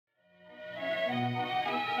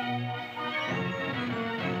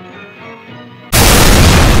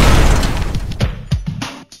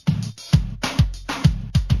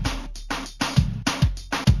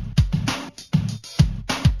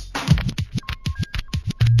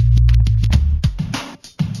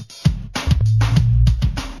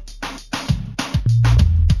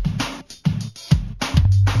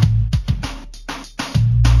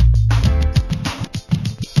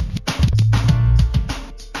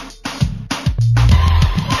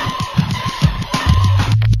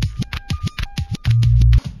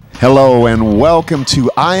Hello and welcome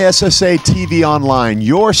to ISSA TV Online,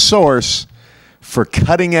 your source for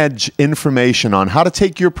cutting-edge information on how to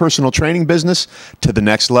take your personal training business to the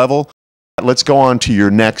next level. Let's go on to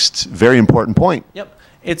your next very important point. Yep.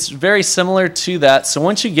 It's very similar to that. So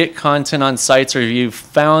once you get content on sites or you've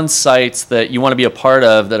found sites that you want to be a part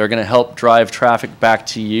of that are going to help drive traffic back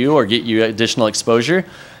to you or get you additional exposure,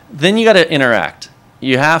 then you got to interact.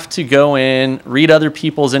 You have to go in, read other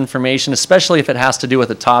people's information, especially if it has to do with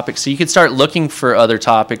a topic. So you could start looking for other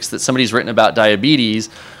topics that somebody's written about diabetes,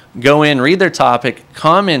 go in, read their topic,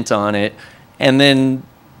 comment on it, and then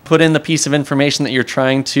put in the piece of information that you're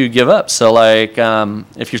trying to give up. So like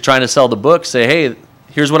if you're trying to sell the book, say, hey,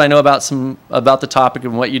 here's what I know about the topic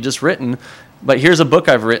and what you just written, but here's a book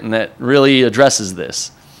I've written that really addresses this.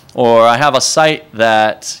 Or I have a site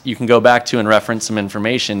that you can go back to and reference some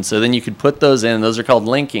information. So then you could put those in. Those are called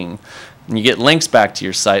linking. And you get links back to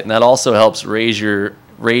your site. And that also helps raise your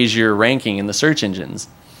ranking in the search engines.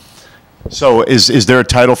 So is there a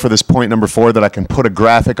title for this point number 4 that I can put a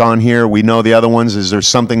graphic on here? We know the other ones. Is there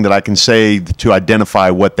something that I can say to identify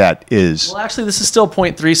what that is? Well, actually, this is still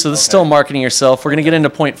point 3, so this is still marketing yourself. We're going to get into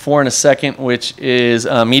point 4 in a second, which is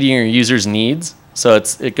meeting your users' needs. So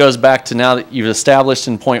it goes back to now that you've established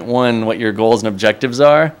in point 1 what your goals and objectives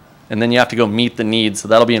are, and then you have to go meet the needs. So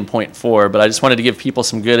that'll be in point 4. But I just wanted to give people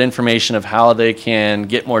some good information of how they can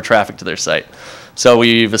get more traffic to their site. So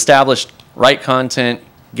we've established write content,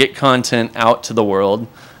 get content out to the world,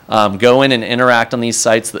 go in and interact on these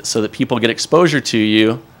sites so that people get exposure to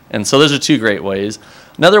you. And so those are 2 great ways.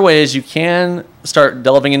 Another way is you can start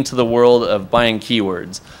delving into the world of buying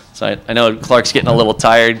keywords. So I know Clark's getting a little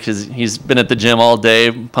tired because he's been at the gym all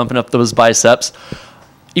day pumping up those biceps.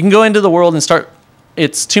 You can go into the world and start,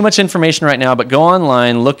 it's too much information right now, but go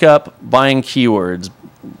online, look up buying keywords.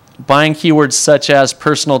 Buying keywords such as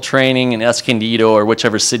personal training in Escondido or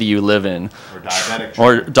whichever city you live in.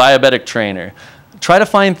 Or diabetic trainer. Try to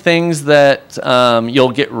find things that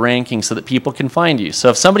you'll get ranking so that people can find you. So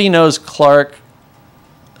if somebody knows Clark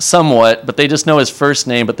somewhat, but they just know his first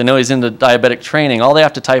name, but they know he's into diabetic training, all they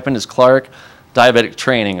have to type in is Clark diabetic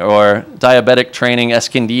training or diabetic training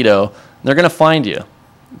Escondido. They're going to find you.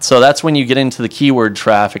 So that's when you get into the keyword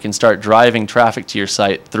traffic and start driving traffic to your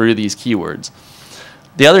site through these keywords.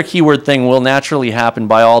 The other keyword thing will naturally happen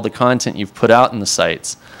by all the content you've put out in the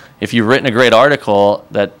sites. If you've written a great article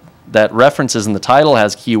that references and the title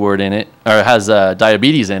has keyword in it or has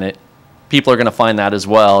diabetes in it, people are going to find that as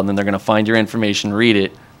well, and then they're going to find your information, read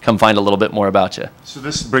it, come find a little bit more about you. So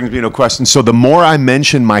this brings me to a question. So the more I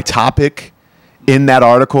mention my topic in that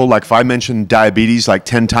article, like if I mentioned diabetes like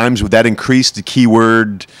 10 times, would that increase the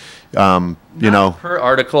keyword, Not per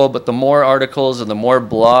article, but the more articles and the more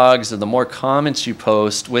blogs and the more comments you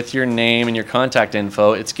post with your name and your contact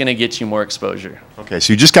info, it's going to get you more exposure. Okay,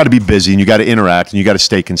 so you just got to be busy and you got to interact and you got to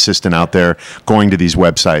stay consistent out there going to these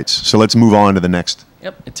websites. So let's move on to the next.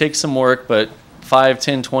 Yep, it takes some work, but 5,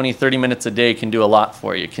 10, 20, 30 minutes a day can do a lot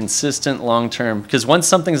for you. Consistent, long-term, because once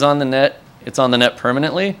something's on the net, it's on the net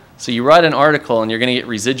permanently. So you write an article and you're going to get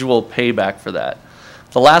residual payback for that.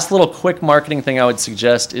 The last little quick marketing thing I would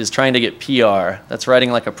suggest is trying to get PR. That's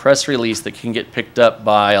writing like a press release that can get picked up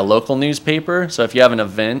by a local newspaper. So if you have an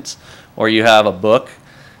event or you have a book,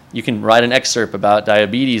 you can write an excerpt about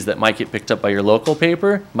diabetes that might get picked up by your local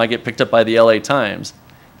paper, might get picked up by the LA Times.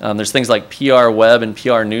 There's things like PR Web and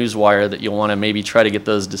PR Newswire that you'll want to maybe try to get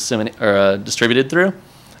those distributed through.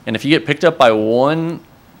 And if you get picked up by one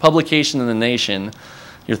publication in the nation,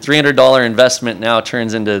 your $300 investment now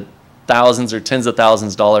turns into thousands or tens of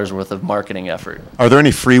thousands of dollars worth of marketing effort. Are there any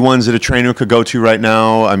free ones that a trainer could go to right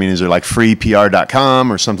now? I mean, is there like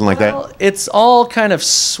freepr.com or something like that? It's all kind of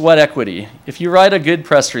sweat equity. If you write a good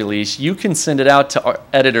press release, you can send it out to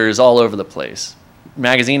editors all over the place.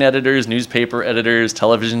 Magazine editors, newspaper editors,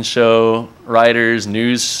 television show writers,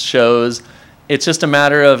 news shows. It's just a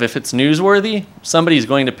matter of if it's newsworthy, somebody's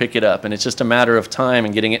going to pick it up, and it's just a matter of time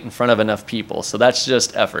and getting it in front of enough people. So that's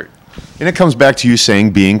just effort. And it comes back to you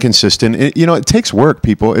saying being consistent. It takes work,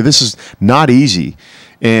 people. This is not easy.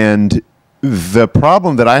 And the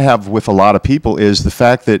problem that I have with a lot of people is the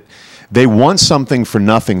fact that they want something for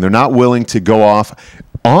nothing. They're not willing to go off.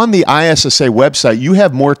 On the ISSA website, you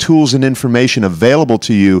have more tools and information available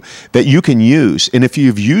to you that you can use. And if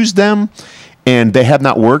you've used them and they have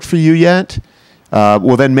not worked for you yet,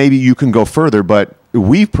 well, then maybe you can go further. But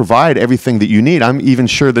we provide everything that you need. I'm even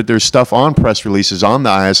sure that there's stuff on press releases on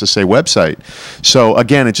the ISSA website. So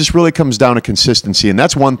again, it just really comes down to consistency. And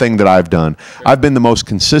that's one thing that I've done. I've been the most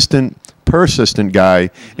consistent, persistent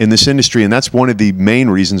guy in this industry. And that's one of the main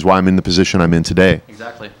reasons why I'm in the position I'm in today.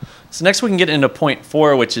 Exactly. So next we can get into point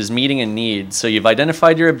 4, which is meeting a need. So you've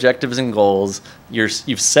identified your objectives and goals.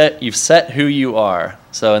 You've set who you are.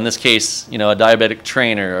 So in this case, a diabetic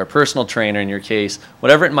trainer or a personal trainer in your case,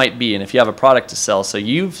 whatever it might be. And if you have a product to sell, so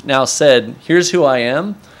you've now said, here's who I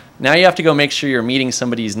am. Now you have to go make sure you're meeting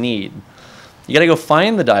somebody's need. You got to go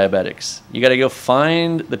find the diabetics. You got to go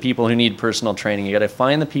find the people who need personal training. You got to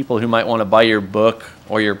find the people who might want to buy your book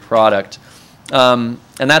or your product. And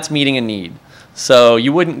that's meeting a need. So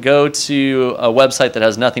you wouldn't go to a website that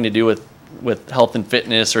has nothing to do with health and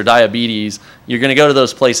fitness or diabetes. You're going to go to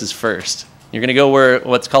those places first. You're going to go where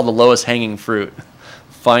what's called the lowest hanging fruit.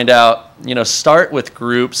 Find out, start with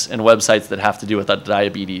groups and websites that have to do with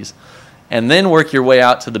diabetes, and then work your way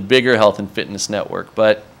out to the bigger health and fitness network.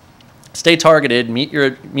 But stay targeted, meet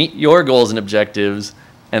your goals and objectives,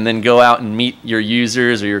 and then go out and meet your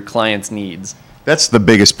users or your clients' needs. That's the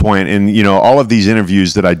biggest point. And, all of these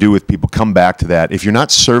interviews that I do with people come back to that. If you're not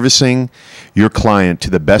servicing your client to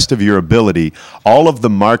the best of your ability, all of the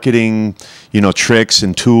marketing, tricks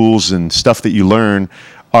and tools and stuff that you learn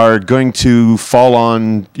are going to fall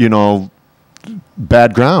on,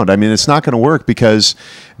 bad ground. I mean, it's not going to work because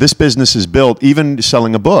this business is built, even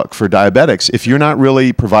selling a book for diabetics, if you're not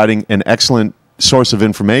really providing an excellent source of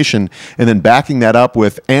information and then backing that up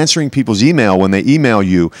with answering people's email when they email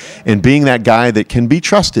you and being that guy that can be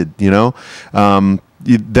trusted,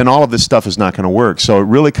 then all of this stuff is not going to work. So it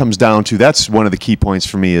really comes down to, that's one of the key points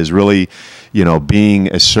for me, is really, being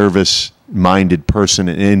a service-minded person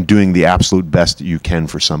and doing the absolute best that you can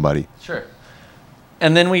for somebody. Sure.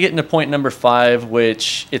 And then we get into point number 5,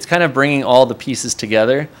 which it's kind of bringing all the pieces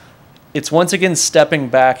together. It's once again stepping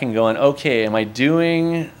back and going, okay, am I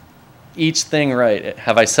doing each thing right?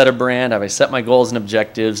 Have I set a brand? Have I set my goals and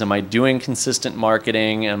objectives? Am I doing consistent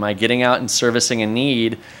marketing? Am I getting out and servicing a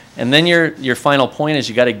need? And then your final point is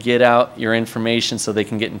you got to get out your information so they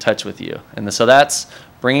can get in touch with you. And so that's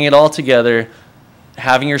bringing it all together,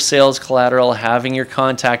 having your sales collateral, having your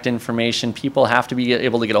contact information. People have to be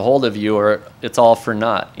able to get a hold of you or it's all for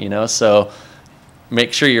naught, So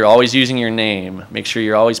make sure you're always using your name. Make sure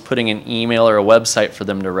you're always putting an email or a website for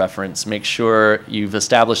them to reference. Make sure you've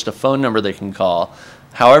established a phone number they can call.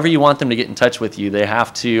 However you want them to get in touch with you, they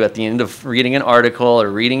have to, at the end of reading an article or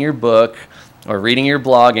reading your book or reading your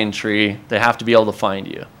blog entry, they have to be able to find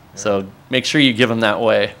you. So make sure you give them that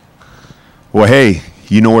way. Well, hey,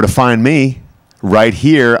 you know where to find me. Right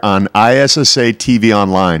here on ISSA TV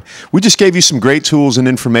Online. We just gave you some great tools and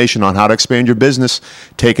information on how to expand your business,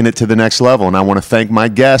 taking it to the next level. And I want to thank my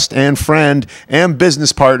guest and friend and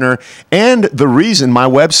business partner and the reason my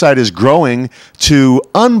website is growing to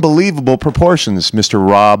unbelievable proportions, Mr.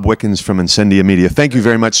 Rob Wickens from Incendia Media. Thank you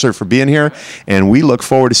very much, sir, for being here. And we look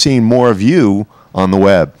forward to seeing more of you on the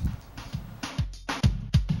web.